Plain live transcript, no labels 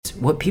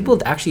is, what people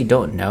actually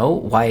don't know,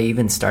 why I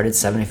even started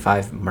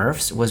 75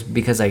 Murphs was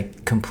because I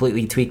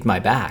completely tweaked my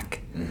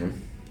back.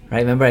 Right?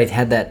 Remember, I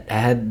had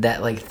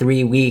that like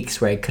 3 weeks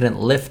where I couldn't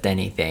lift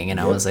anything, and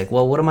I was like,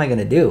 well, what am I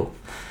gonna do?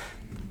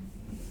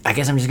 I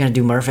guess I'm just gonna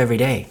do Murph every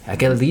day. I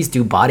can at least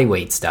do body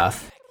weight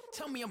stuff.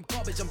 Tell me I'm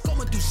garbage, I'm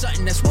going through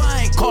something, that's why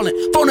I ain't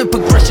calling. Phone and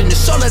progression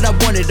is all that I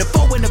wanted. The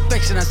phone and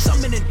affection, I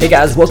summon it. Hey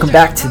guys, welcome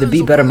back to the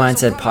Be Better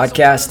Mindset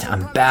podcast.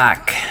 I'm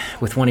back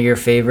with one of your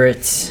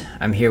favorites.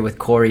 I'm here with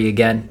Corey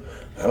again.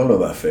 I don't know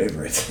about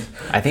favorites.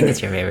 I think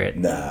it's your favorite.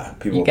 Nah,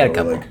 people You got a are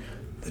couple. like,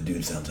 the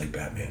dude sounds like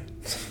Batman.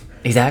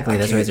 Exactly,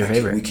 that's why it's your We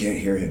favorite. can't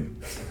hear him.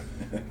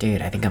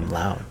 Dude, I think I'm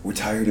loud. We're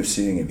tired of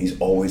seeing him. He's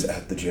always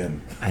at the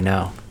gym. I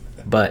know.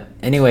 But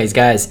anyways,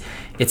 guys,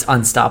 it's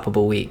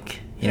Unstoppable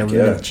Week. You know, we've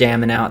Yeah. been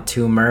jamming out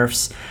 2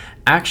 Murphs.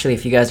 Actually,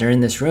 if you guys are in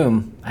this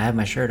room, I have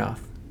my shirt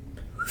off.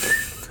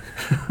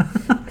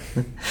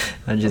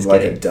 I'm just I'm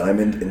like kidding. a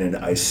diamond in an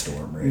ice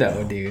storm right now.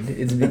 No, dude.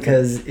 It's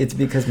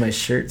because my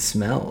shirt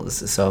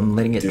smells, so I'm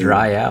letting it Dude.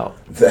 dry out.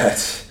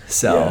 That's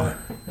So- yeah.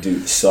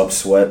 Dude, sub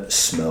sweat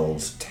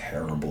smells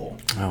terrible.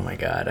 Oh my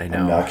god, I know.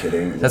 I'm not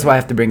kidding. That's why I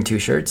have to bring 2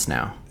 shirts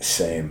now.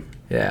 Same.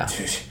 Yeah.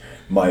 Dude,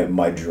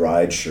 my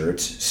dried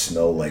shirts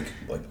smell like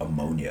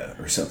ammonia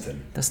or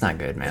something. That's not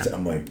good, man.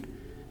 I'm like,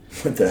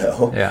 what the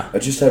hell? Yeah. I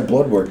just had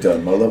blood work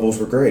done. My levels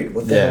were great.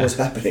 What the Yeah. hell is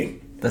happening?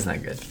 That's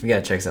not good. We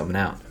gotta check something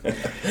out.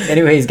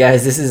 Anyways,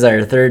 guys, this is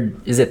our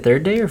third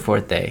day or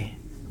 4th day?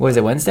 What is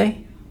it,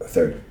 Wednesday?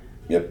 Third.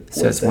 Yep.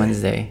 So it's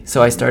Wednesday.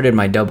 So I started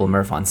my double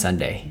Murph on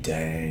Sunday.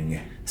 Dang.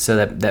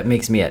 So that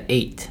makes me at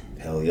 8.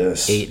 Hell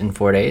yes. 8 in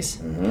 4 days.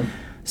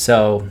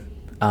 So,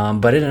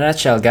 but in a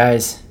nutshell,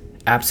 guys,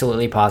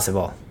 absolutely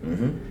possible.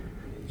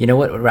 You know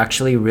what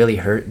actually really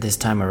hurt this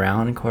time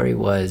around, Corey,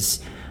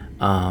 was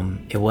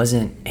it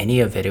wasn't any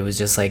of it. It was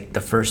just like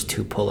the first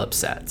 2 pull-up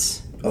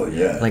sets. Oh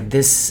yeah. Like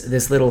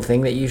this little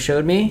thing that you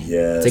showed me.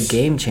 Yes. It's a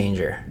game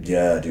changer.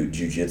 Yeah, dude,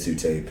 jiu-jitsu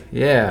tape.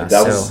 Yeah.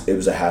 It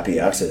was a happy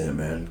accident,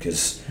 man,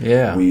 because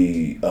Yeah.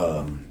 we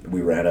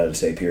ran out of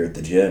tape here at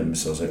the gym,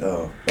 so I was like,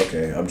 oh,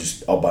 okay,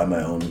 I'll buy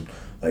my own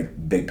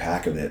like big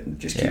pack of it and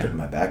just keep Yeah. it in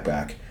my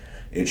backpack.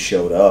 It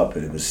showed up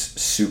and it was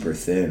super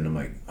thin. I'm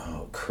like,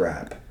 oh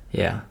crap.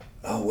 Yeah.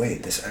 Oh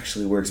wait, this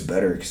actually works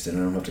better because then I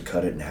don't have to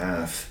cut it in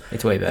half.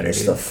 It's way better, And this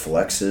dude. stuff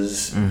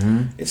flexes.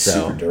 It's So,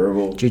 super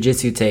durable.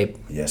 Jiu-jitsu tape.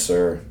 Yes,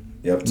 sir.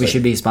 Yep. We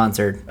should be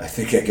sponsored. I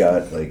think I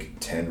got like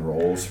 10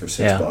 rolls for $6.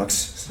 Yeah.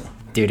 So,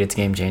 Dude, it's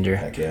game changer.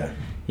 heck yeah.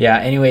 Yeah,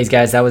 anyways,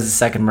 guys, that was the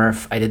second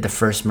Murph. I did the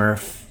first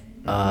Murph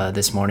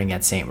this morning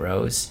at St.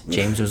 Rose.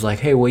 James was like,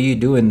 hey, what are you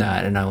doing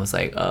that? And I was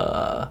like,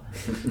 no.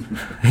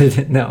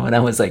 And I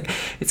was like,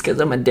 it's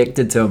because I'm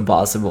addicted to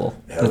Impossible.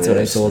 Hell That's what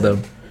I yes, told man.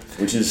 him.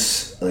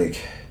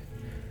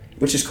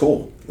 Which is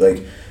cool.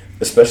 Like,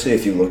 especially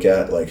if you look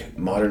at like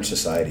modern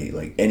society,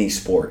 like any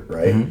sport,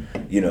 right?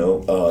 You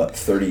know,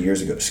 30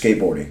 years ago,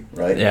 skateboarding,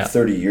 right? Yeah.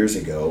 30 years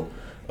ago,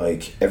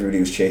 like everybody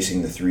was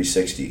chasing the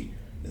 360.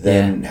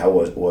 Then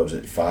what was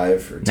it,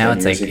 5 or 10 Now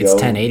it's years like, ago? it's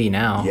 1080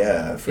 now.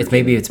 Yeah. It's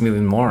maybe it's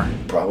moving more.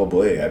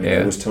 Probably. I mean, Yeah.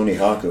 it was Tony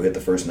Hawk who hit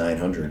the first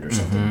 900 or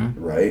something,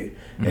 right?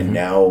 And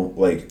now,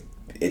 like,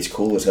 it's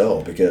cool as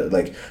hell because,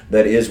 like,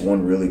 that is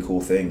one really cool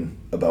thing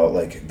about,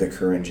 like, the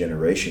current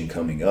generation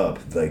coming up.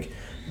 Like,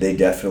 they're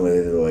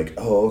like,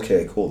 oh,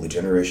 okay, cool. The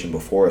generation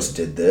before us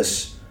did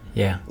this.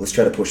 Yeah. Let's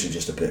try to push it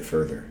just a bit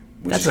further,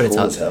 which That's is what it's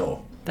cool all- as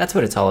hell. That's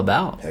what it's all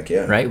about. Heck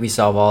yeah. Right? We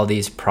solve all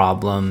these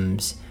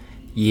problems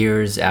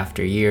years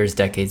after years,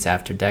 decades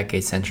after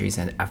decades, centuries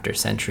and after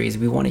centuries.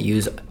 We want to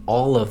use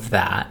all of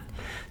that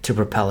to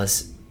propel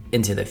us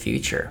into the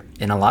future.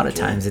 And a lot of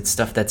times it's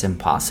stuff that's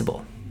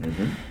impossible.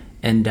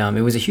 And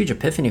it was a huge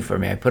epiphany for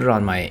me. I put it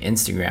on my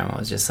Instagram. I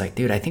was just like,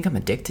 dude, I think I'm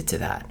addicted to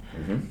that.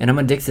 And I'm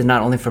addicted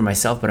not only for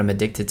myself, but I'm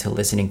addicted to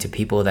listening to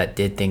people that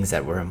did things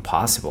that were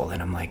impossible.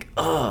 And I'm like,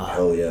 oh,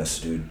 Hell yes,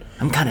 dude.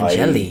 I'm kind of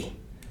jelly.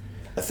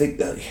 I think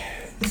that,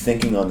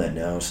 thinking on that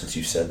now, since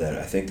you said that,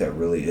 I think that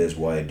really is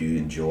why I do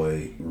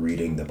enjoy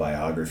reading the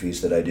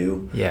biographies that I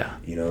do. Yeah.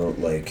 You know,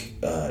 like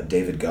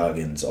David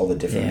Goggins, all the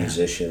different Yeah.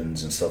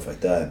 musicians and stuff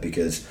like that.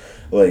 Because,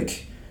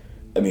 like,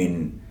 I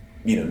mean,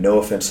 you know, no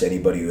offense to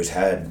anybody who's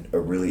had a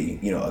really,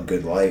 you know, a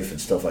good life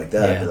and stuff like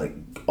that. Yeah. But, like,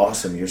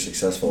 awesome, you're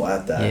successful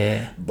at that.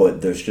 Yeah.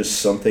 But there's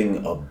just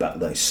something about,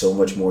 like, so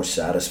much more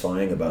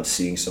satisfying about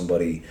seeing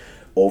somebody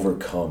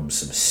overcome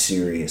some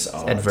serious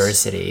odds.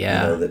 Adversity,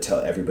 yeah. You know, that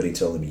tell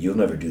them, you'll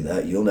never do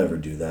that, you'll never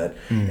do that.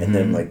 And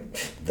then, like,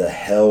 the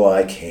hell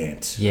I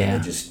can't. Yeah.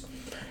 And they just,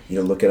 you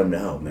know, look at them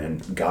now,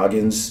 man.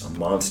 Goggins, a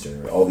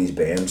monster. All these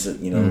bands that,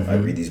 you know, I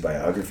read these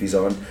biographies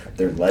on,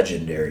 they're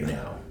legendary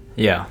now.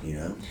 Yeah. You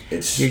know?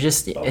 It's, You're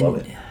just, I love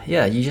it.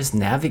 yeah, you just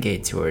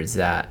navigate towards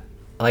that.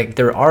 Like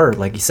there are,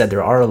 like you said,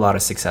 there are a lot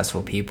of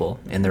successful people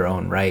in their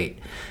own right.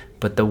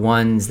 But the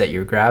ones that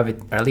or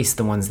at least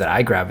the ones that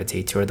I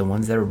gravitate to are the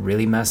ones that are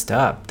really messed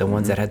up. The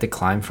ones that had to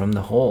climb from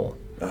the hole.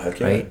 Oh, heck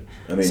yeah. Right?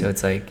 I mean, so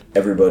it's like,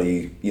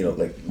 everybody, you know,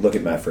 like, look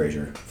at Matt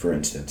Frazier, for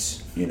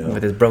instance, you know.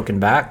 with his broken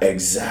back,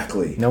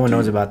 Exactly. no one Dude,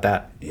 knows about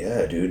that.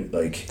 Yeah, dude.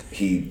 Like,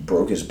 he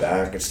broke his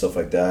back and stuff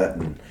like that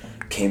and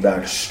came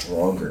back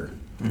stronger.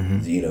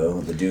 You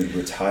know, the dude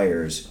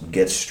retires,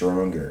 gets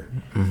stronger.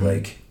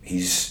 Like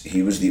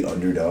he was the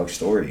underdog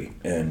story,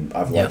 and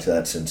I've liked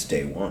that since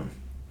day one.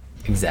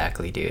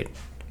 Exactly, dude.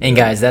 And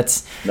guys,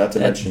 that's not to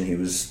mention he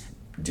was,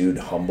 dude,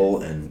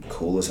 humble and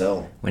cool as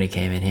hell when he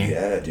came in here.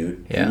 Yeah,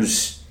 dude. Yeah.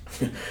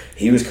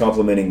 He was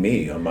complimenting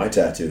me on my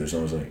tattoos.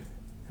 I was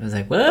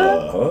like,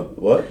 what?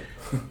 What?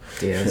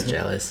 Dude, I was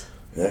jealous.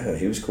 Yeah,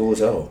 he was cool as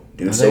hell,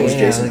 dude. Was So like, was yeah,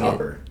 Jason I like it.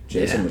 Hopper.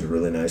 Jason was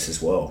really nice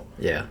as well.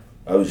 Yeah.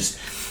 I was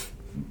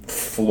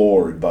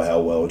floored by how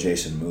well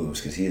Jason moves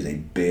because he is a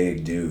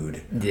big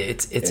dude.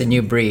 It's a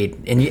new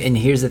breed, and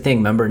here's the thing.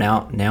 Remember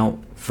now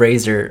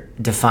Fraser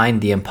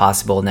defined the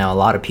impossible. Now a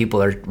lot of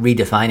people are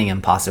redefining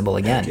impossible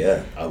again.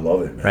 Yeah, I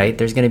love it, man. Right?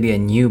 There's going to be a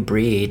new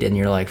breed, and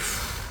you're like,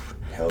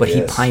 but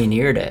he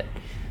pioneered it.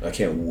 I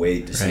can't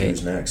wait to see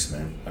who's next,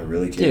 man. I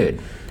really can't.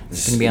 Dude,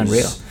 it's going to be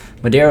unreal.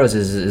 Medeiros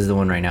is the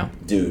one right now.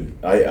 Dude,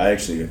 I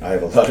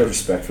have a lot of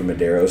respect for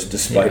Medeiros,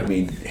 despite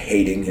me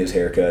hating his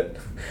haircut.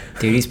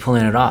 Dude, he's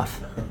pulling it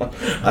off.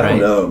 I don't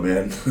know,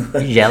 man.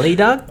 You jelly,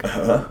 dog?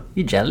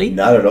 You jelly?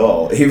 Not at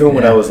all. Even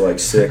when I was like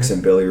 6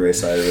 and Billy Ray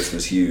Cyrus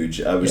was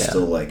huge, I was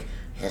still like,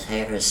 his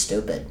hair is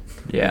stupid.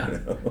 Yeah. You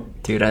know?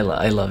 Dude, I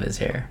love his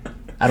hair.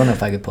 I don't know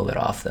if I could pull it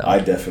off, though. I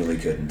definitely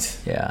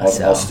couldn't. Yeah,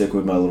 I'll stick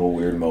with my little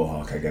weird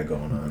mohawk I got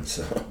going on.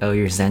 So. Oh,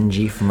 your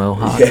Zenji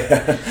mohawk?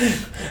 Yeah,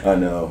 I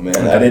know, man.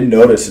 Okay. I didn't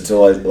notice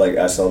until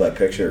I saw that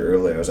picture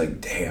earlier. I was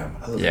like, damn,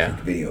 I look like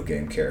a video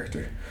game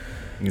character.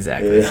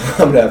 Exactly. Yeah,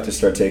 I'm going to have to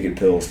start taking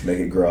pills to make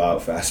it grow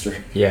out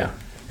faster. Yeah.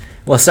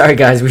 Well, sorry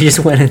guys, we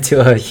just went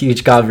into a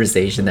huge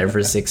conversation there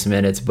for 6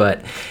 minutes,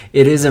 but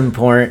it is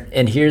important,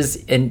 and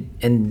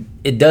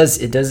it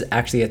does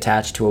actually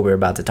attach to what we're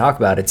about to talk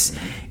about.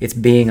 It's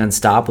being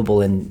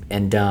unstoppable,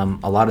 and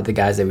a lot of the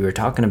guys that we were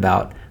talking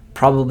about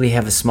probably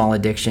have a small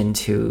addiction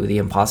to the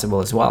impossible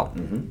as well.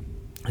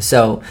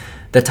 So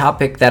the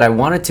topic that I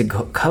wanted to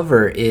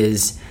cover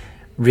is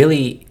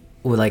really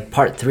like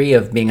part 3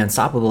 of being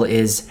unstoppable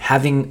is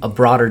having a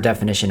broader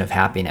definition of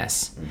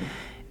happiness.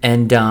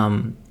 And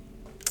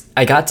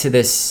I got to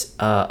this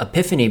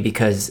epiphany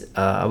because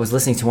I was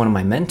listening to one of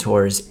my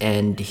mentors,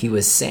 and he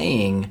was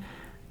saying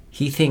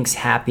he thinks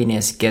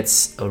happiness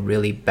gets a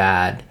really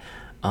bad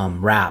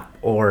rap,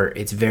 or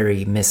it's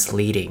very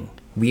misleading.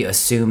 We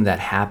assume that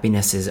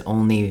happiness is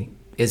only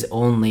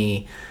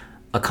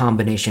a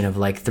combination of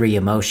like 3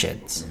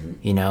 emotions,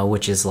 you know,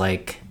 which is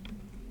like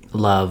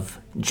love,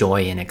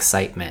 joy, and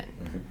excitement,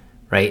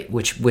 right?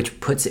 Which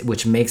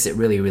makes it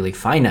really, really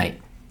finite.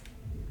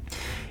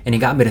 And it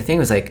got me to think, it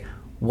was like,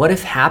 what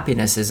if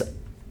happiness is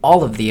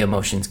all of the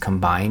emotions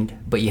combined,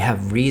 but you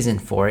have reason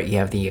for it, you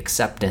have the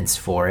acceptance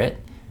for it,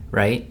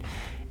 right?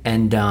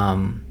 And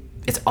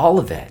it's all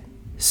of it.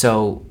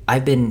 So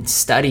I've been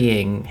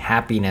studying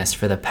happiness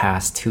for the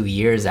past 2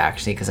 years,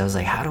 actually, because I was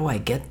like, how do I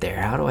get there?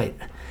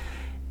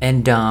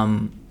 And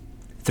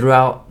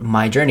throughout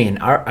my journey, and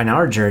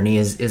our journey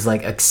is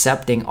like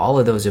accepting all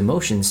of those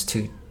emotions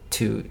to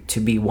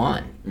be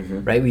one,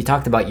 right? We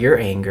talked about your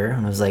anger,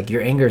 and I was like,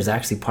 your anger is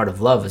actually part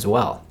of love as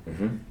well.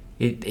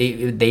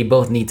 They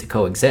both need to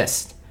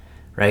coexist,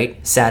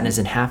 right? Sadness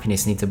and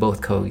happiness need to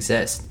both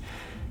coexist.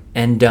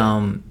 And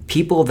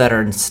people that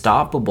are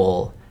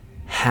unstoppable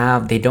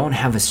they don't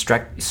have a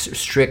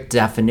strict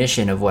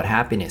definition of what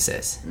happiness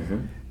is.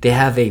 They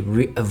have a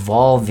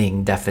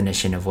evolving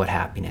definition of what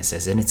happiness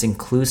is, and it's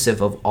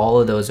inclusive of all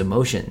of those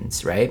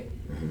emotions, right?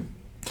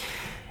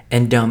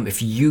 And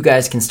if you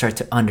guys can start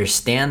to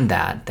understand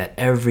that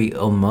every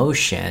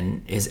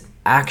emotion is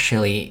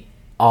actually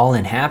all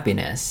in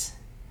happiness,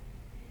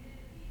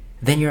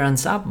 then you're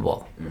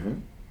unstoppable. Do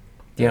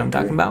you know what I'm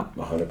talking about?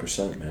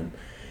 100%, man.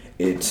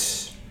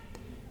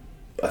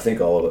 I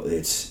think all of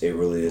it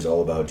really is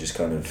all about just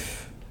kind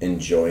of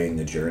enjoying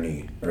the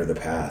journey or the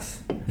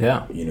path.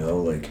 Yeah. You know,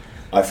 like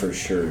I for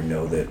sure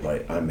know that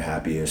like I'm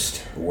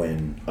happiest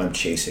when I'm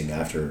chasing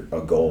after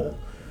a goal.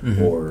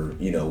 Or,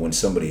 you know, when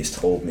somebody has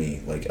told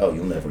me like, oh,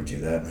 you'll never do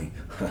that,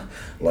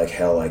 like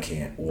hell I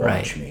can't,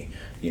 watch me.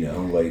 You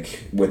know,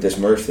 like with this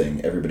Murph thing,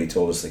 everybody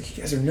told us like,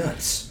 you guys are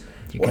nuts.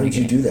 Why would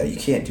you do that? You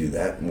can't do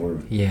that. And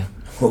we're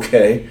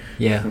okay.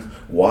 Yeah.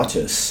 Watch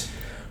us.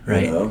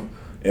 Right. You know?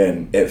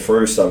 And at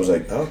first I was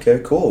like,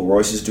 okay, cool.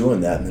 Royce is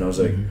doing that. And then I was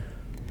like,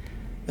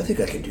 I think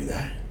I can do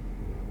that.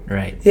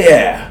 Right.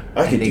 Yeah,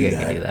 I can do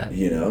can do that.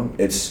 You know,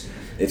 it's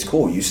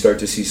cool. You start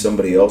to see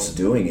somebody else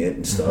doing it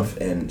and stuff.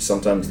 And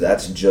sometimes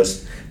that's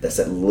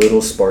that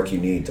little spark you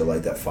need to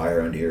light that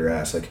fire under your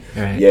ass. Like,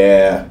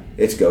 yeah,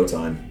 it's go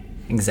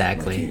time.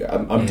 Exactly.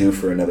 Like, I'm due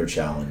for another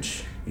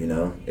challenge. You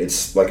know,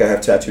 it's like I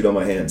have tattooed on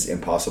my hands.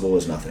 Impossible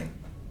is nothing.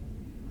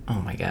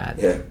 Oh my God.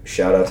 Yeah.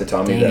 Shout out to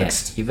Tommy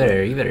Next. You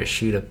better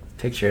shoot a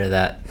picture of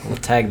that. We'll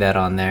tag that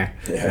on there.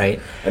 Yeah.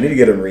 Right. I need to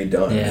get them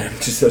redone. Yeah.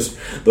 Just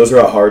those are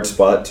a hard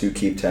spot to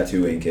keep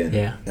tattoo ink in.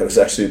 Yeah. That was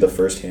actually the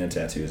first hand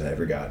tattoos I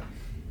ever got.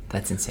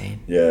 That's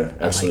insane. Yeah.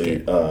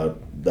 Actually, I like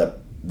it.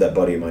 That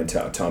buddy of mine,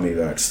 Tommy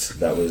Vext,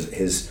 that was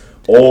his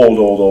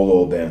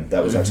old band.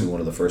 That was actually one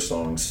of the first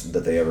songs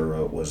that they ever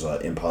wrote was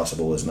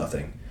Impossible is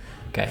Nothing.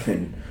 Okay.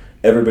 And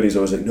everybody's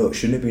always like, no,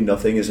 shouldn't it be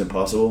nothing is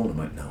impossible? And I'm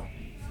like, no.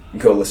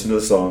 Go listen to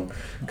the song.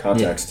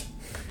 Context.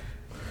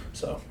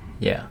 So.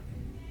 Yeah.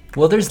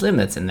 Well, there's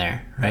limits in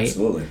there, right?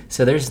 Absolutely.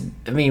 So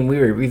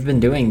we've been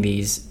doing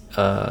these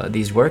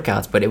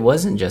workouts, but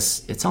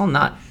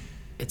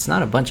it's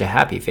not a bunch of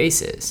happy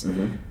faces,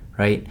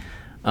 right?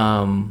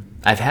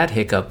 I've had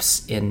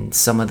hiccups in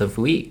some of the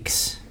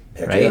weeks,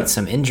 Heck right? yeah.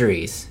 Some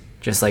injuries,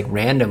 just like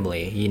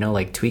randomly,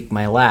 like tweaked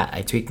my lat,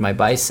 I tweaked my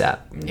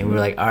bicep, and we were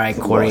like, all right,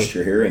 Corey, Lost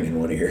your hearing in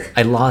one ear.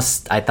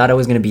 I thought I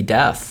was going to be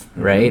deaf,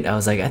 right? I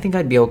was like, I think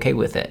I'd be okay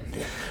with it.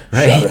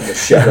 Right.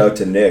 Shout out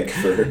to Nick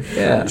for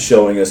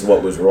showing us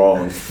what was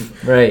wrong.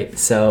 Right.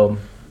 So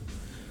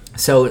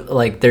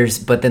like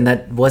but then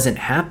that wasn't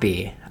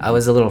happy. I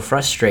was a little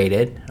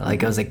frustrated.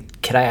 Like I was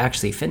like, could I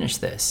actually finish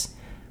this?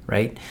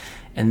 Right.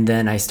 And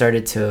then I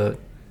started to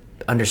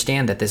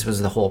understand that this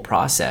was the whole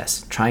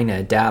process, trying to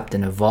adapt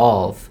and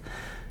evolve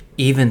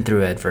even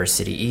through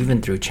adversity,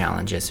 even through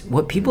challenges.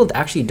 What people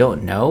actually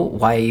don't know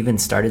why I even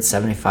started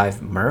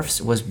 75 Murphs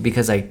was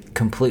because I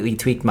completely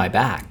tweaked my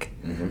back.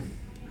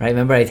 Right?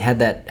 Remember I had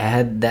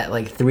that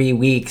like 3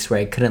 weeks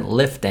where I couldn't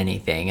lift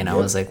anything, and I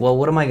was like, well,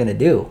 what am I going to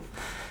do?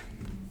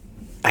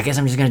 I guess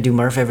I'm just going to do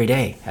Murph every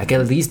day. I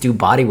can at least do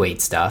body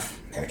weight stuff.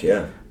 Heck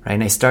yeah. Right?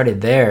 And I started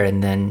there,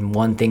 and then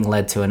one thing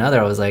led to another.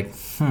 I was like,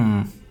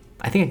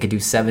 I think I could do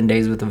 7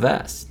 days with a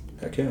vest.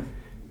 Heck yeah.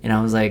 And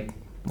I was like,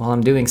 well,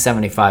 I'm doing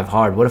 75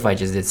 hard. What if I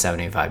just did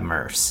 75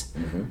 Murphs?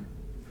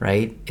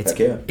 Right?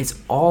 It's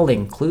all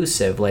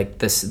inclusive. Like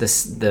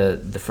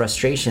the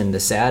frustration, the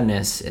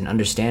sadness, and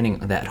understanding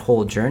that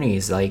whole journey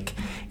is like,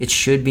 it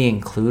should be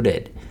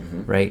included,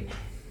 right?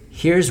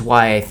 Here's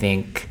why I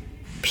think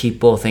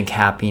people think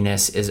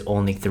happiness is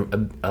only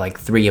like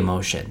 3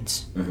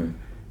 emotions.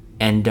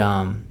 And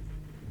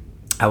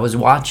I was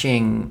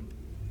watching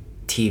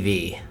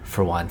TV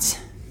for once.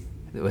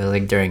 It was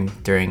like during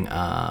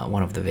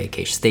one of the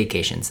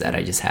staycations that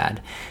I just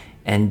had,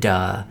 and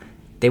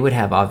they would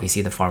have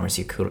obviously the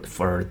pharmacy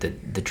for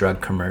the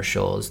drug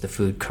commercials, the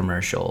food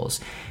commercials,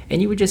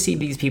 and you would just see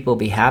these people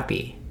be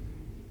happy,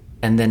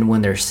 and then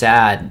when they're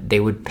sad, they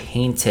would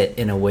paint it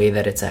in a way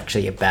that it's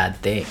actually a bad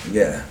thing.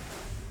 Yeah.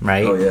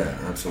 Right. Oh yeah,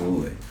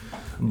 absolutely.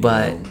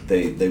 But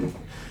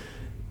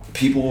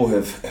people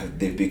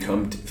they've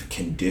become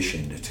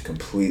conditioned to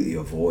completely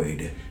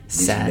avoid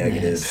these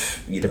sadness,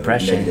 negative,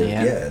 depression,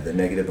 the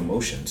negative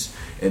emotions,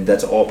 and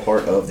that's all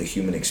part of the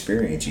human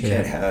experience. You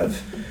can't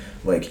have,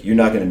 like, you're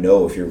not going to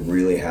know if you're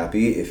really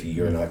happy if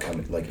you're not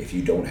coming, like, if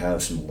you don't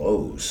have some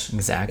lows.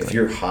 Exactly. If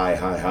you're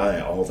high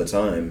all the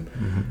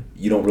time,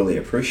 you don't really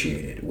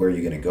appreciate it. Where are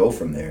you going to go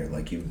from there?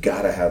 Like, you've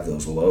got to have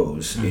those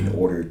lows in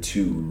order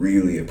to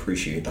really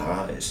appreciate the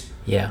highs.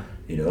 Yeah.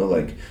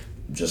 Like,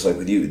 just like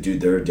with you,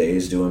 dude, there are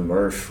days doing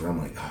Murph where I'm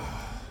like,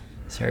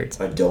 this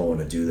hurts. I don't want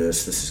to do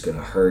this. This is going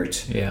to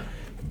hurt. Yeah.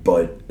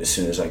 But as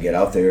soon as I get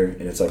out there,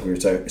 and it's like we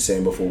were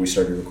saying before we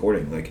started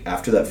recording, like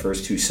after that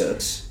first 2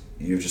 sets,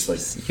 you're just like,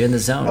 you're in the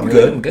zone.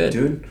 I'm good,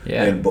 dude.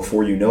 Yeah. And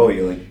before you know it,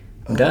 you're like,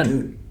 I'm done.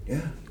 Dude,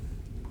 yeah,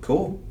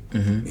 cool.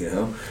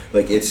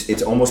 Like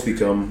it's almost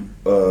become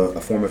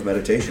a form of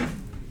meditation.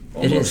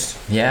 Almost. It is.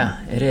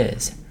 Yeah, it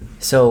is.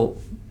 So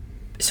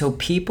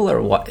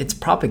people it's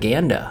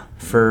propaganda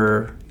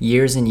for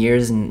years and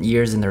years and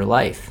years in their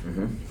life.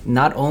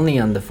 Not only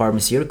on the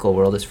pharmaceutical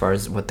world as far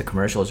as what the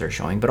commercials are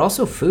showing, but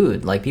also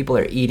food. Like, people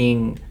are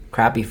eating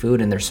crappy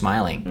food and they're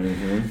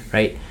smiling,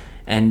 right?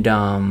 And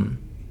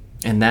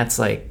that's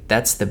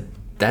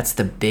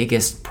the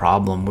biggest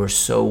problem. We're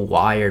so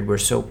wired, we're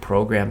so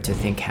programmed to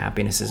think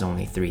happiness is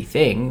only 3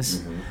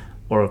 things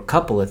or a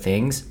couple of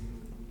things,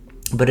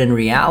 but in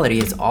reality,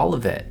 it's all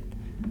of it.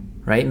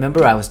 Right?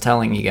 Remember I was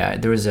telling you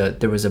guys there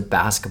was a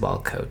basketball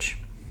coach.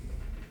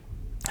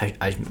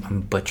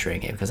 I'm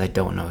butchering it because I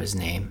don't know his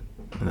name.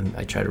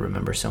 I try to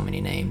remember so many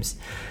names,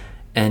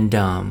 and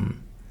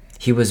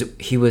he was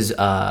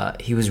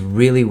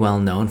really well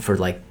known for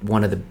like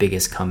one of the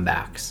biggest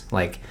comebacks.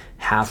 Like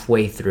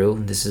halfway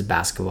through, this is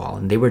basketball,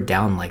 and they were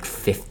down like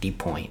 50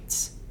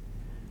 points,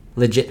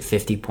 legit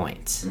 50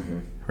 points,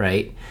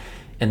 right?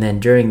 And then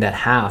during that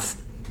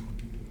half,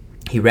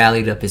 he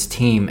rallied up his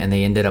team, and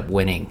they ended up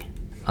winning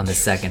on the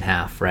second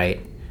half, right?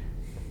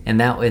 And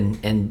that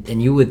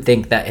and you would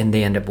think that, and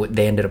they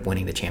ended up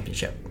winning the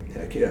championship.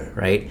 Heck yeah.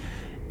 Right?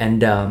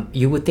 And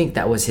you would think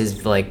that was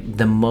his, like,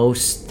 the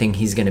most thing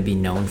he's going to be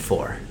known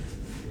for.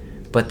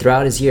 But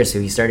throughout his years, so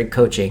he started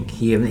coaching,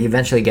 he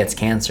eventually gets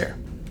cancer.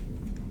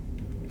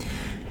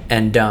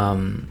 And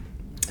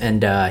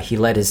he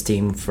led his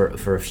team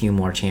for a few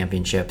more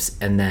championships,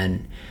 and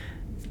then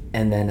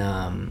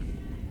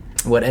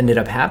what ended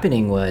up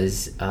happening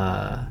was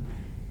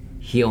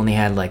he only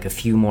had like a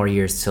few more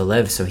years to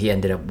live, so he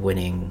ended up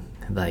winning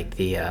like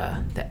the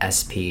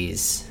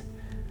SP's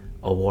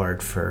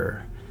award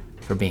for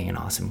being an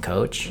awesome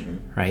coach,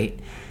 right?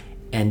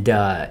 And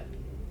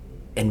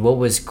what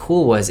was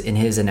cool was in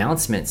his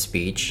announcement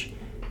speech,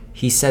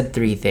 he said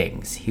 3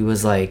 things. He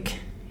was like,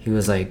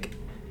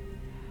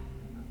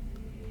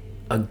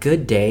 a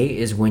good day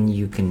is when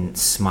you can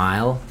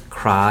smile,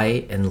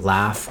 cry, and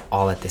laugh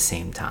all at the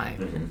same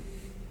time,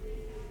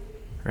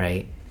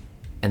 right?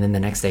 and then the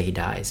next day he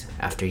dies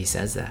after he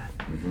says that.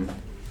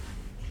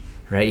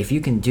 Right? If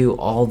you can do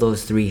all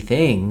those three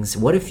things,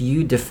 what if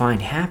you define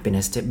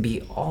happiness to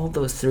be all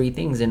those three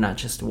things and not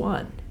just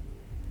one?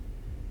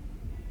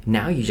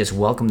 Now you just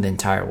welcome the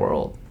entire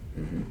world,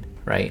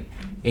 right?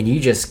 And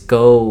you just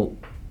go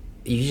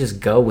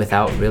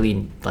without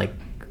really, like,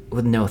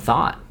 with no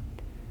thought.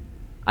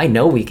 I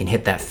know we can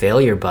hit that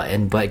failure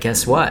button, but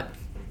guess what?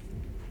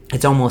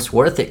 It's almost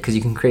worth it because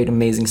you can create an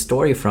amazing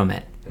story from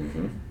it,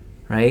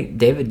 right?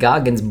 David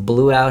Goggins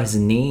blew out his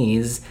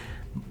knees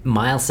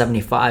mile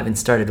 75 and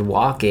started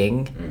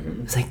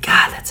walking. It's like,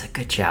 God, that's a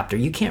good chapter.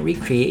 You can't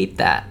recreate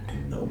that.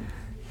 Nope.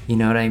 You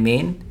know what I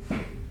mean?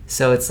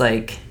 So it's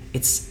like,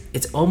 it's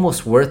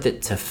almost worth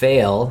it to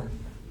fail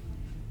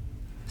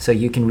so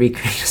you can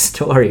recreate a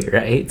story,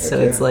 right? So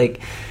it's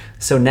like,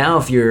 so now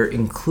if you're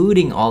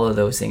including all of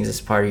those things as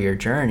part of your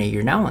journey,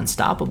 you're now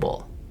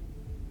unstoppable.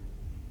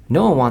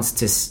 No one wants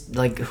to,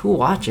 like, who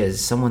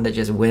watches someone that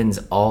just wins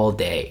all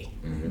day?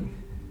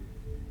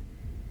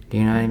 Do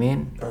you know what I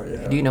mean? Oh,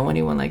 yeah. Do you know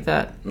anyone like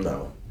that?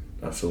 No,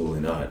 absolutely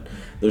not.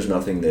 There's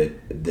nothing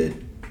that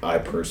I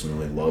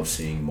personally love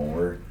seeing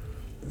more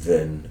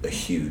than a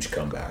huge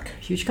comeback.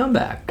 Huge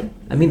comeback.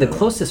 I mean, the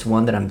closest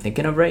one that I'm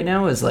thinking of right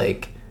now is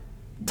like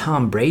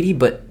Tom Brady,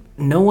 but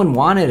no one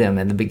wanted him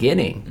in the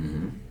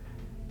beginning.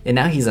 And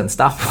now he's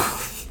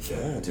unstoppable.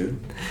 Yeah, dude.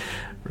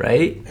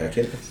 Right? Heck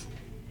yeah.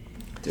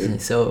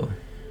 Dude. So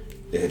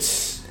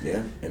It's,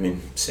 yeah, I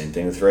mean, same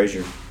thing with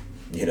Frazier.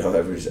 You know,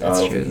 I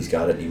don't think he's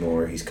got it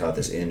anymore. He's caught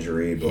this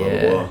injury, blah, blah,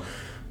 blah.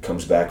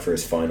 Comes back for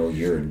his final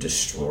year and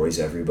destroys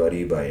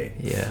everybody by,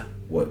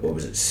 what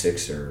was it,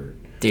 6 or...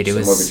 Dude, it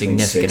was a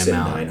significant 6 and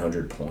amount.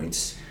 900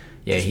 points.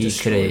 Yeah, he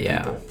could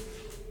have,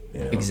 You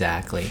know?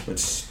 Exactly.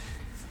 It's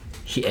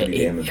pretty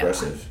damn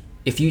impressive.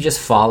 If you just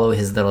follow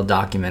his little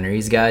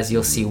documentaries, guys,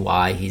 you'll see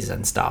why he's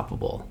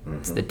unstoppable.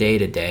 It's the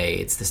day-to-day.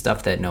 It's the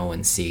stuff that no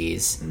one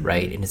sees,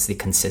 right? And it's the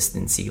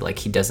consistency. Like,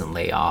 he doesn't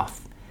lay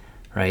off,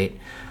 right?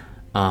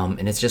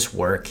 And it's just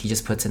work. He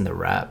just puts in the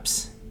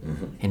reps.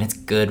 And it's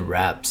good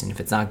reps. And if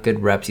it's not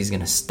good reps, he's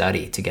going to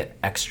study to get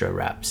extra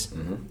reps.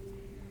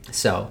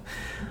 So,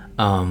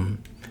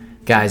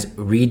 guys,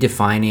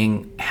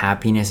 redefining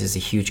happiness is a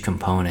huge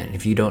component.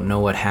 If you don't know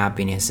what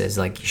happiness is,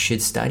 like, you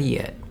should study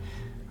it,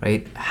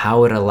 right?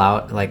 How it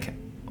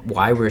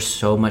why we're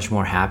so much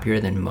more happier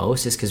than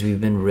most is because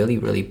we've been really,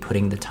 really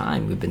putting the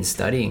time. We've been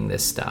studying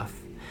this stuff.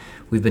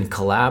 We've been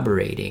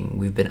collaborating.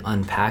 We've been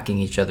unpacking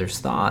each other's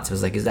thoughts. It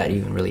was like, is that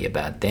even really a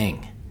bad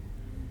thing?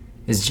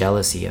 Is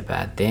jealousy a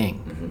bad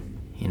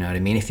thing? You know what I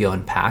mean? If you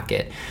unpack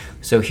it.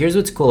 So here's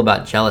what's cool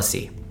about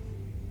jealousy.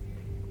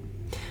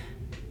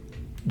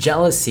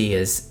 Jealousy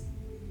is,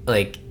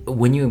 like,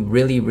 when you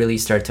really, really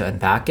start to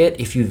unpack it,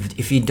 if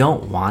you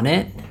don't want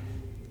it,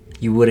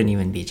 you wouldn't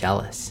even be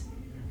jealous,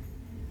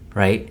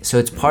 right? So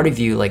it's part of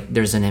you, like,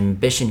 there's an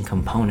ambition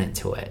component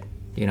to it.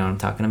 You know what I'm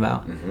talking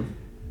about?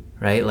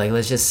 Right? Like,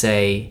 let's just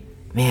say,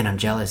 man, I'm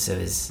jealous of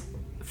his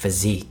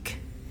physique.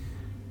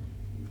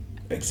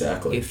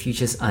 Exactly. If you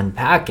just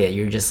unpack it,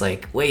 you're just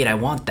like, wait, I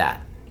want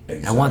that.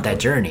 Exactly. I want that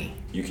journey.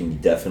 You can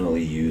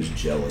definitely use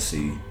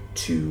jealousy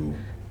to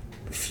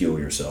fuel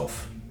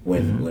yourself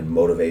when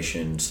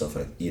motivation, stuff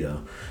like, you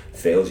know,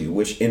 fails you,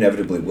 which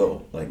inevitably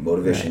will. Like,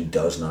 motivation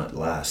does not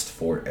last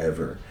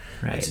forever.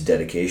 Right. It's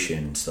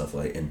dedication, stuff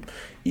like, and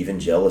even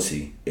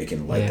jealousy, it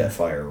can light that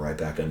fire right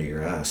back under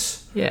your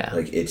ass. Yeah.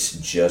 Like, it's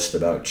just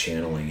about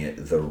channeling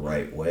it the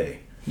right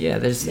way. Yeah,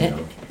 there's. You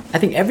know? I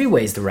think every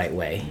way is the right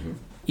way,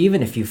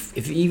 even if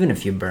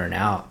you burn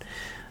out.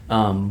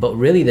 But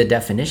really, the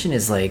definition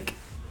is like,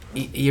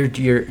 you're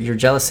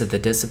jealous of the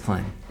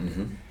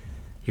discipline.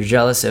 You're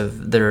jealous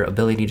of their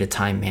ability to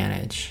time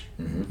manage.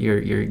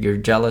 You're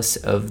jealous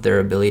of their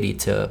ability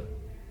to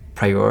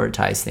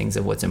prioritize things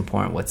of what's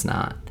important, what's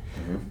not.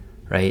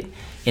 Right?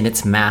 And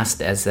it's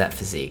masked as that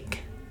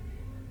physique.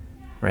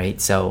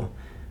 Right? So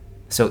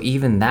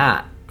even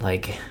that,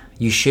 like,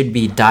 you should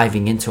be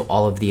diving into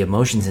all of the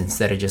emotions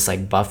instead of just,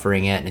 like,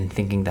 buffering it and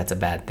thinking that's a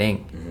bad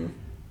thing.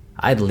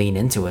 I'd lean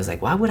into it as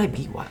like, why would I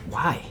be?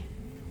 Why?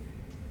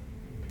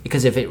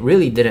 Because if it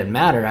really didn't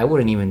matter, I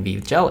wouldn't even be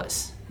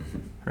jealous.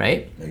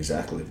 Right?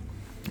 Exactly.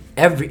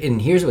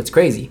 And here's what's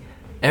crazy.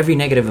 Every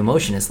negative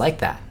emotion is like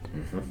that.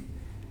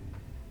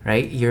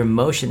 Right? Your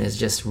emotion is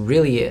just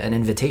really an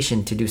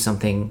invitation to do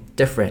something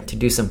different, to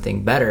do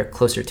something better,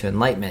 closer to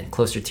enlightenment,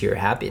 closer to your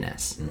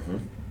happiness.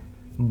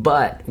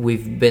 But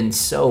we've been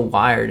so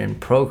wired and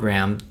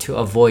programmed to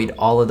avoid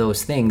all of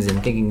those things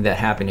and thinking that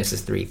happiness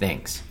is 3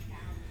 things.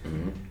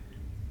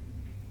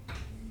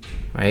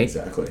 Right?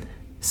 Exactly.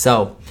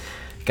 So,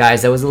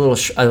 guys, that was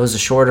a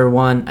shorter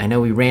one. I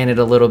know we ran it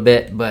a little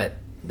bit, but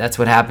that's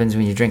what happens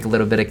when you drink a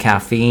little bit of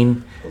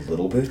caffeine. A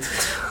little bit?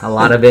 A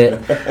lot of it.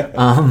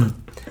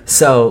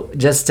 So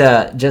just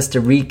to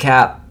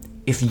recap,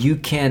 if you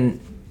can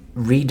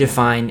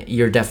redefine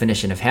your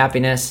definition of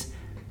happiness,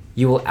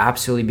 you will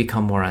absolutely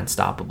become more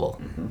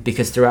unstoppable.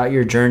 Because throughout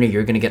your journey,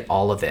 you're going to get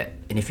all of it.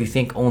 And if you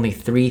think only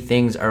 3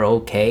 things are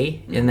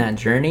okay in that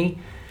journey,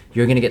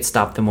 you're going to get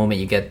stopped the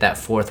moment you get that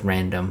 4th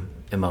random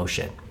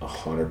emotion.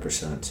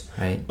 100%.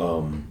 Right.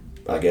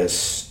 I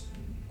guess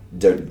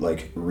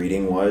like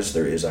reading wise,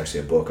 there is actually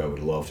a book I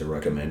would love to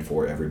recommend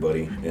for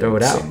everybody. Throw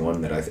it out. Same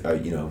one that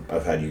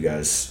I've had you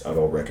guys, I've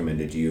all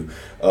recommended you.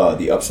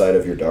 The Upside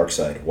of Your Dark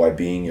Side: Why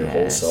Being Your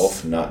Whole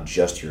Self, Not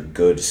Just Your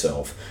Good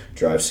Self,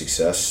 Drives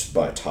Success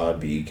by Todd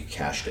B.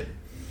 Kashdan.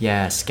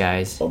 Yes,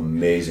 guys.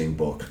 Amazing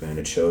book, man.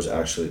 It shows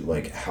actually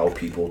like how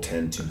people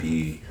tend to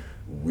be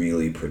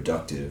really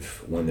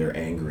productive when they're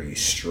angry,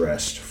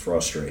 stressed,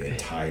 frustrated,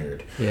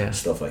 tired,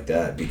 stuff like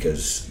that,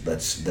 because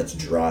that's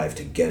drive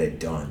to get it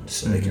done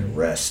so they can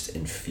rest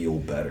and feel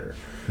better.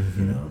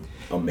 You know,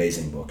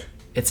 amazing book.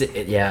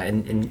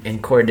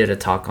 And Corey did a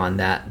talk on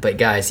that. But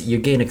guys, you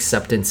gain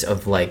acceptance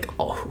of like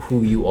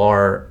who you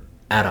are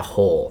at a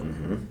whole.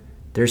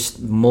 There's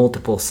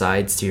multiple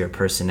sides to your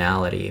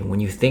personality. When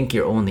you think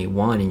you're only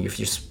one and you're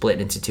split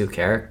into two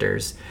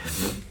characters,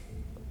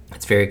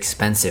 it's very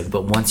expensive.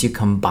 But once you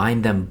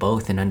combine them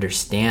both and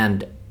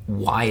understand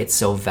why it's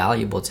so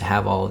valuable to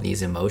have all of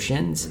these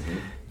emotions,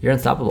 you're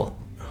unstoppable.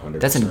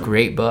 100%. That's a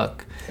great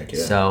book. Heck yeah.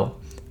 So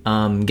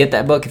get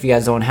that book if you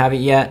guys don't have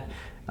it yet.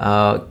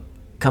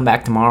 Come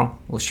back tomorrow.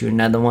 We'll shoot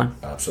another one.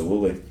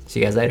 Absolutely. See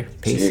you guys later.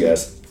 Peace. See you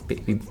guys.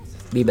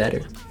 Be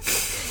better.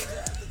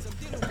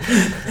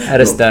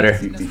 Had a stutter.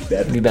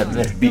 Be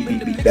better. Be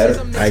better.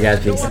 All right, guys.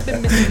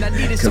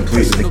 Peace.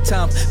 Completely.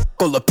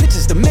 All the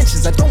pictures,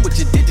 dimensions, I don't what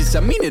you did this, I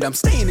mean it, I'm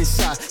staying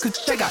inside.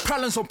 Cause they got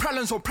problems on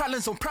problems on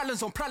problems on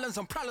problems on problems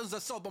on problems, I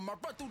solve them, I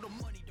run through the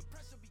money.